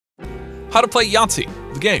How to play Yahtzee,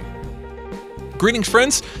 the game. Greetings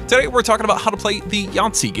friends, today we're talking about how to play the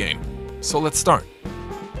Yahtzee game. So let's start.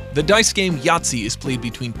 The dice game Yahtzee is played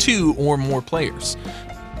between 2 or more players.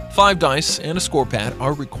 5 dice and a scorepad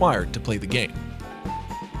are required to play the game.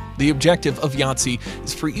 The objective of Yahtzee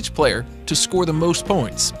is for each player to score the most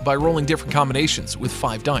points by rolling different combinations with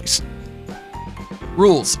 5 dice.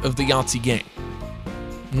 Rules of the Yahtzee game.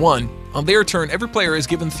 1. On their turn, every player is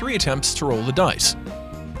given 3 attempts to roll the dice.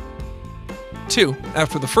 2.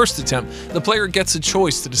 After the first attempt, the player gets a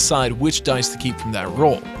choice to decide which dice to keep from that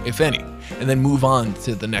roll, if any, and then move on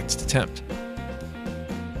to the next attempt.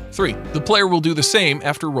 3. The player will do the same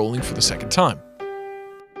after rolling for the second time.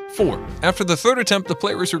 4. After the third attempt, the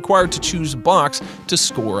player is required to choose a box to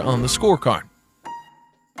score on the scorecard.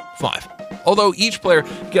 5. Although each player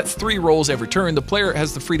gets 3 rolls every turn, the player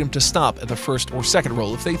has the freedom to stop at the first or second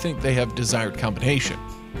roll if they think they have desired combination.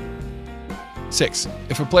 6.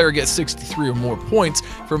 If a player gets 63 or more points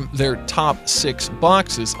from their top 6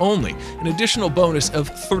 boxes only, an additional bonus of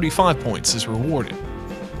 35 points is rewarded.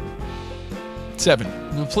 7.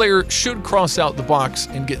 The player should cross out the box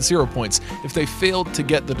and get 0 points if they failed to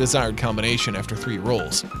get the desired combination after 3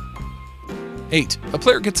 rolls. 8. A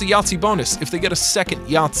player gets a Yahtzee bonus if they get a second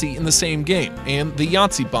Yahtzee in the same game, and the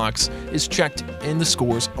Yahtzee box is checked and the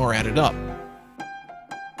scores are added up.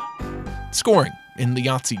 Scoring in the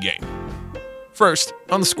Yahtzee game. First,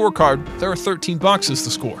 on the scorecard, there are 13 boxes to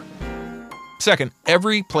score. Second,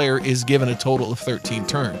 every player is given a total of 13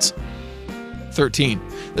 turns. 13.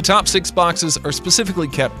 The top 6 boxes are specifically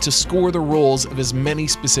kept to score the rolls of as many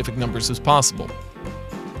specific numbers as possible.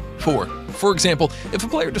 4. For example, if a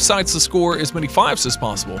player decides to score as many 5s as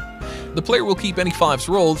possible, the player will keep any 5s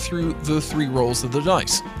rolled through the 3 rolls of the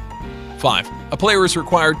dice. 5. A player is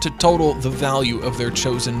required to total the value of their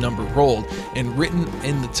chosen number rolled and written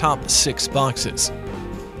in the top 6 boxes.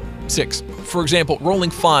 6. For example,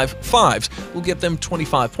 rolling 5 5s will get them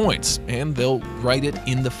 25 points, and they'll write it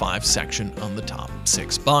in the 5 section on the top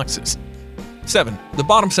 6 boxes. 7. The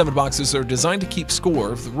bottom 7 boxes are designed to keep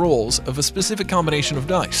score of the rolls of a specific combination of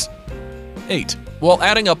dice. 8. While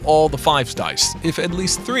adding up all the 5's dice, if at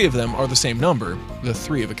least 3 of them are the same number, the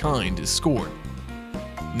 3 of a kind is scored.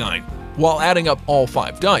 9. While adding up all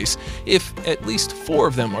 5 dice, if at least 4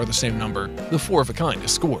 of them are the same number, the 4 of a kind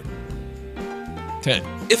is scored. 10.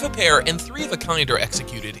 If a pair and 3 of a kind are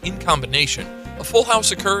executed in combination, a full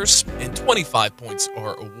house occurs and 25 points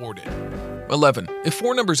are awarded. 11. If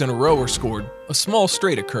 4 numbers in a row are scored, a small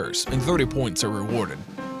straight occurs and 30 points are rewarded.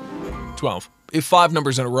 12. If 5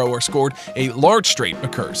 numbers in a row are scored, a large straight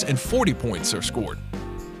occurs and 40 points are scored.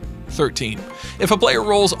 13. If a player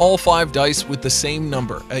rolls all 5 dice with the same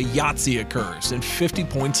number, a Yahtzee occurs and 50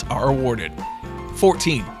 points are awarded.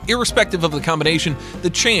 14. Irrespective of the combination, the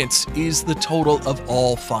chance is the total of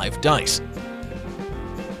all 5 dice.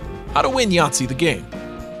 How to win Yahtzee the game.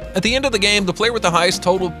 At the end of the game, the player with the highest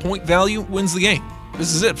total point value wins the game.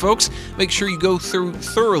 This is it, folks. Make sure you go through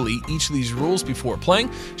thoroughly each of these rules before playing.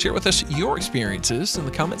 Share with us your experiences in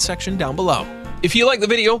the comment section down below. If you like the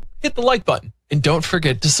video, hit the like button. And don't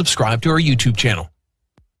forget to subscribe to our YouTube channel.